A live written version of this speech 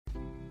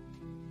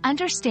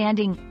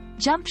Understanding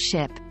jump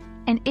ship,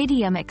 an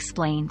idiom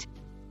explained.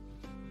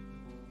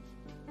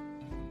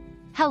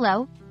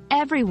 Hello,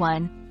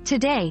 everyone.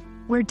 Today,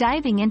 we're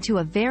diving into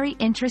a very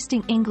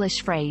interesting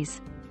English phrase,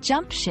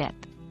 jump ship.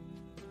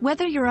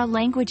 Whether you're a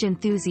language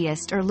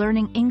enthusiast or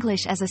learning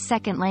English as a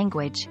second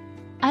language,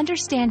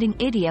 understanding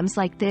idioms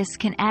like this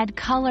can add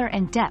color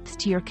and depth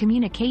to your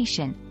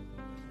communication.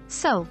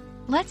 So,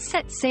 let's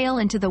set sail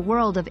into the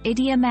world of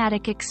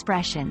idiomatic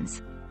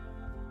expressions.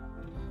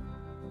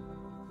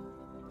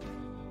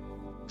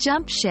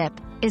 Jump ship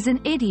is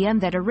an idiom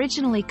that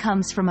originally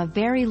comes from a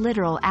very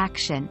literal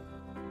action,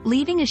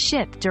 leaving a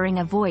ship during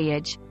a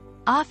voyage,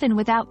 often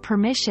without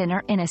permission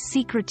or in a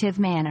secretive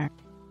manner.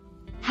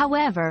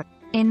 However,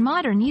 in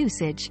modern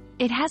usage,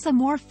 it has a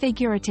more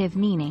figurative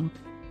meaning.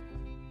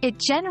 It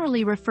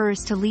generally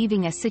refers to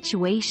leaving a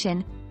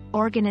situation,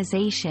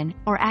 organization,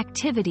 or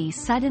activity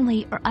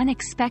suddenly or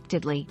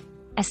unexpectedly,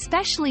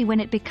 especially when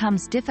it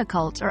becomes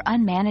difficult or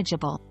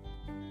unmanageable.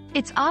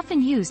 It's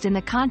often used in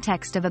the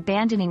context of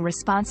abandoning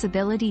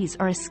responsibilities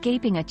or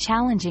escaping a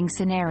challenging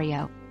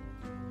scenario.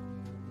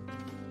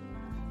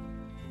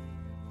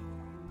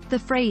 The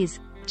phrase,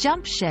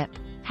 jump ship,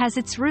 has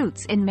its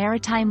roots in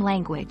maritime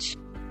language.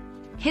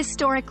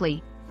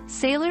 Historically,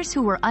 sailors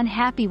who were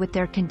unhappy with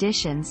their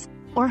conditions,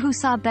 or who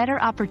saw better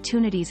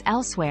opportunities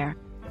elsewhere,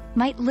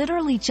 might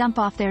literally jump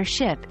off their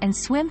ship and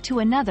swim to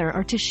another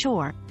or to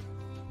shore.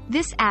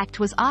 This act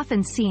was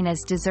often seen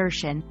as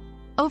desertion.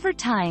 Over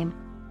time,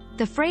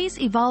 the phrase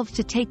evolved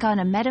to take on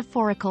a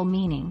metaphorical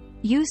meaning,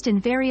 used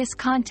in various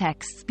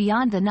contexts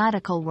beyond the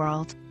nautical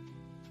world.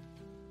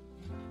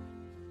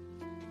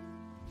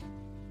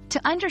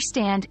 To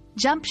understand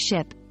jump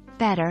ship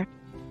better,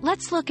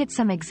 let's look at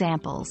some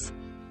examples.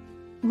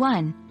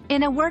 1.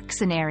 In a work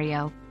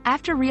scenario,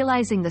 after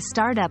realizing the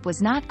startup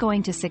was not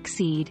going to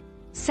succeed,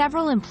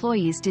 several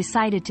employees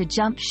decided to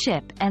jump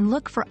ship and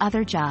look for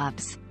other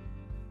jobs.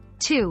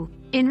 2.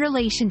 In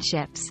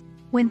relationships,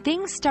 when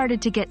things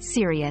started to get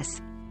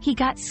serious, he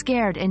got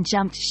scared and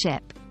jumped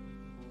ship.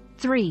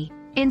 3.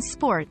 In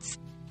sports,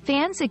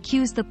 fans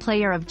accused the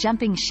player of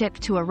jumping ship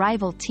to a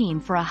rival team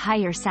for a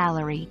higher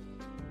salary.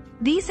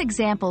 These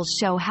examples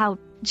show how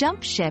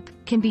jump ship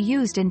can be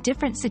used in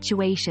different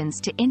situations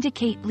to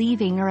indicate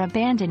leaving or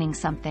abandoning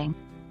something.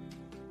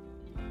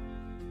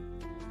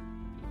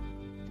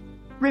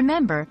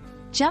 Remember,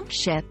 jump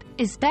ship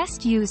is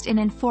best used in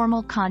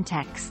informal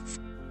contexts.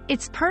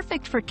 It's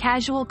perfect for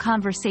casual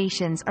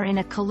conversations or in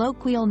a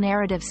colloquial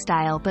narrative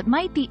style, but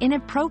might be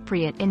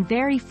inappropriate in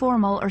very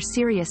formal or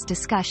serious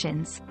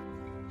discussions.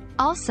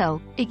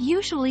 Also, it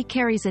usually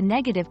carries a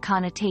negative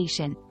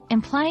connotation,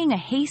 implying a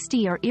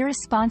hasty or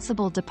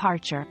irresponsible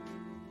departure.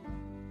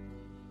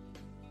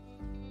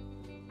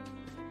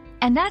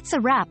 And that's a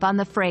wrap on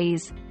the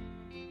phrase,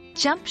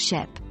 jump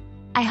ship.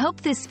 I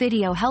hope this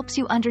video helps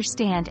you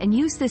understand and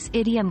use this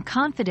idiom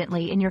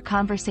confidently in your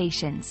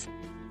conversations.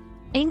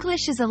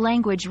 English is a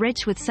language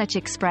rich with such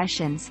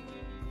expressions,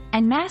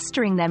 and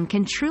mastering them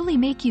can truly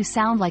make you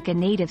sound like a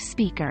native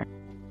speaker.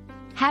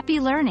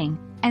 Happy learning,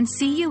 and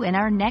see you in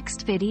our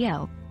next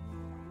video.